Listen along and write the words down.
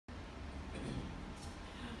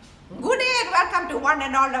welcome to one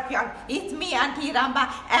and all of y'all. It's me, Aunty Rumba,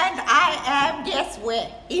 and I am, guess where?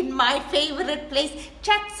 In my favorite place,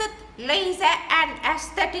 Chatsat Laser and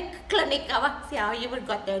Aesthetic Clinic. See how you even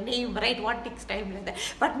got the name right, one takes time like that.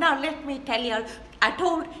 But now let me tell y'all, I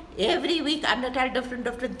told every week I'm going to tell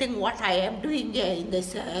different thing what I am doing in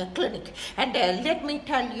this clinic. And let me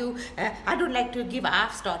tell you, I don't like to give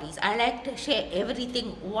half stories. I like to share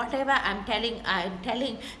everything, whatever I'm telling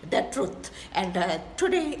the truth. And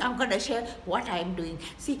today I'm going to share what I'm doing.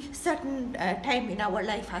 See, certain time in our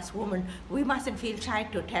life as women, we mustn't feel shy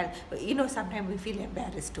to tell. You know, sometimes we feel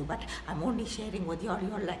embarrassed too, but I'm only sharing with y'all.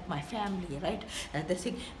 You're like my family, right? The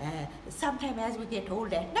thing, sometimes as we get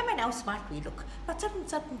older, no matter how smart we look, but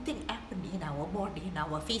certain thing happen in our body, in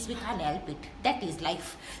our face, we can't help it. That is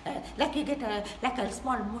life. Like you get a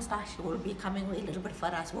small mustache will be coming a little bit for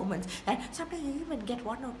us women, and sometimes you even get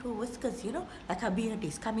one or two whiskers, you know, like a beard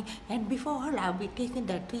is coming, and before all I'll be taking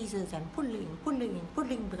the tweezers and pulling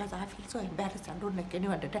because I feel so embarrassed. I don't like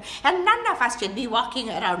anyone to tell. And none of us should be walking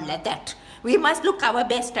around like that. We must look our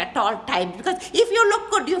best at all times, because if you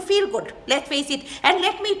look good, you feel good. Let's face it. And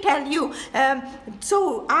let me tell you,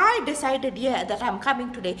 so I decided that I'm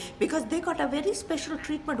coming today because they got a very special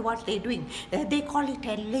treatment what they're doing. They call it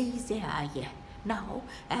a laser eye. Now,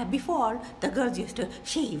 before the girls used to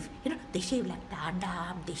shave, you know, they shave like the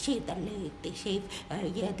underarm, they shave the leg, they shave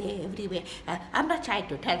they everywhere. I'm not trying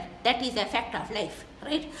to tell. That is the fact of life,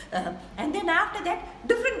 right? And then after that,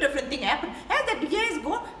 different thing happened. As the years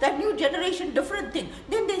go, the new generation, different thing.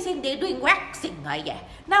 Then they say they're doing waxing.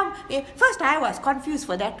 Now, first I was confused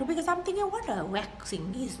for that too, because I'm thinking what a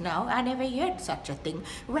waxing is now. I never heard such a thing.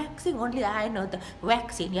 Waxing, only I know the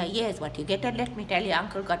wax in your ears, what you get. And let me tell you,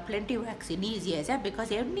 uncle got plenty of wax in his ears,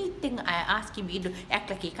 because anything I ask him, he'd act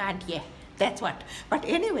like he can't hear. That's what. But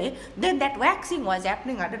anyway, then that waxing was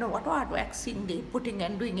happening. I don't know what waxing they putting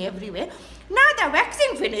and doing everywhere. Now the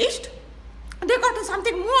waxing finished, they got to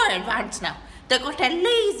something more advanced now. They got a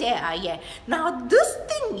laser eye. Now this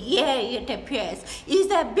thing it appears, is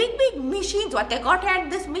a big machines what they got, and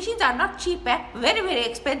these machines are not cheap, very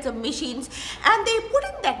expensive machines, and they put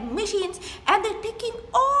in that machines and they're taking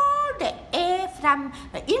all the air from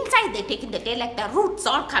inside, they're taking the air like the roots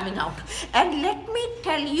all coming out. And let me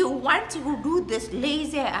tell you, once you do this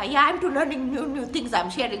laser eye, I'm to learning new things I'm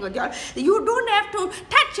sharing with y'all. You don't have to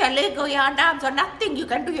touch your leg or your arms or nothing. You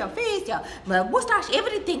can do your face, your mustache,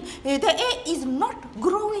 everything. The air is not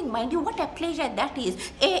growing, mind you. What a pleasure that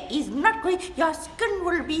is. Air is not growing. Your skin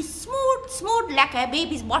will be smooth like a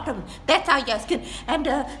baby's bottom. That's how your skin. And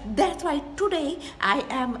that's why today I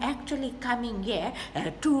am actually coming here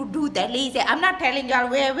to do the laser. I'm not telling y'all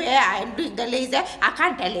where I am doing the laser. I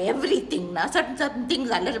can't tell everything now. Certain things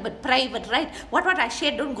are a little bit private, right? What I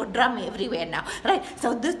share don't go drum everywhere now, right?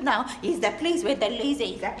 So this now is the place where the laser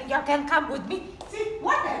is happening. Y'all can come with me. See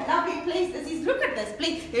what a lovely place this is. Look at this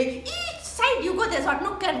place. Each side you go, there's a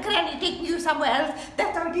nook and cranny taking you somewhere else.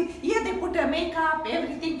 That's how it is. Here they put a makeup,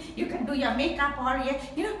 everything. You can do your makeup, or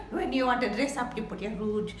you know, when you want to dress up, you put your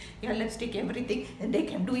rouge, your lipstick, everything, and they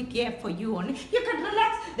can do it here for you only. You can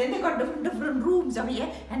relax. Then they got different rooms over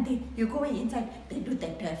here, and you go inside. They do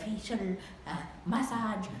that facial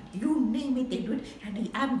massage, you name it, they do it. And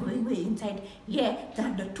I'm going way inside. Yeah,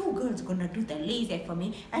 the two girls gonna do the laser for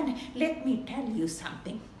me. And let me tell you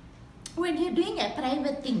something. When you're doing a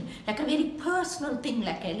private thing, like a very personal thing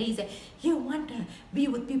like a laser, you want to be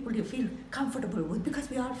with people you feel comfortable with, because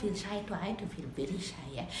we all feel shy too. I too feel very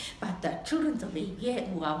shy. But the children over here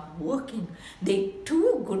who are working, they're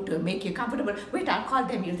too good to make you comfortable. Wait, I'll call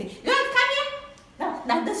them. You'll say, girls, come here.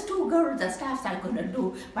 Now these two girls, the staffs are going to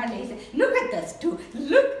do my laser. Look at this two.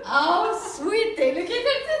 Look how sweet they look.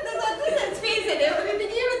 This face and everything.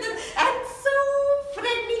 And so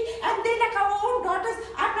friendly. And they're like our own daughters.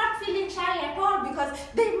 I'm not feeling shy at all, because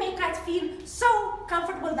they make us feel so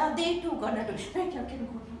comfortable. Now they too gonna do. Right, you can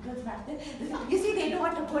go. You see, they don't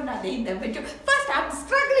want to go now. They're in the bedroom. First, I'm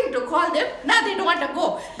struggling to call them. Now they don't want to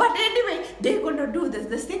go. But anyway, they're going to do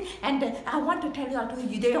this thing. And I want to tell you all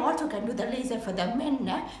too, they also can do the laser for the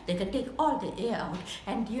men. They can take all the air out.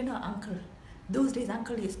 And you know, uncle, those days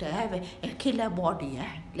uncle used to have a killer body,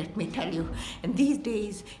 let me tell you. And these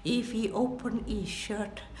days, if he opened his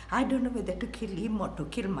shirt, I don't know whether to kill him or to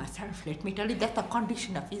kill myself. Let me tell you, that's the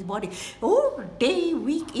condition of his body. All day,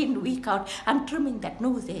 week in, week out, I'm trimming that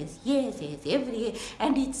nose yes, every year.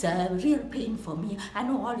 And it's a real pain for me. I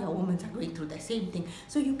know all your women are going through the same thing.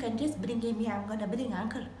 So you can just bring him here. I'm going to bring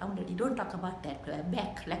uncle. Don't talk about that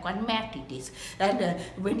back, like on mat it is. And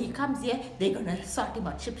when he comes here, they're going to sort him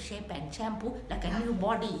out, shape and shampoo. like a new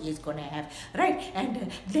body he's gonna have, right?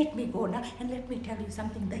 And let me go now, and let me tell you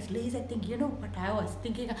something. This laser thing, you know what I was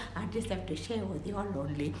thinking? I just have to share with you all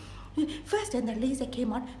only. First, when the laser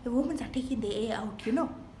came on, the women are taking the air out, you know.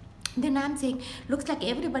 Then I'm saying, looks like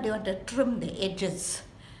everybody want to trim the edges.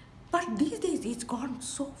 But these days it's gone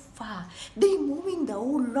so far. They're moving the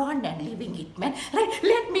whole lawn and leaving it, man. Right?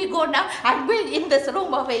 Let me go now. I'm going in this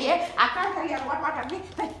room over here. I can't tell you what I'm doing.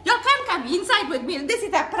 You can't come inside with me. This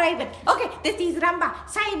is a private. Okay, this is Rumba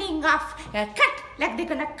signing off. Cut. Like they're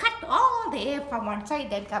gonna cut all the air from one side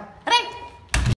and come. Right?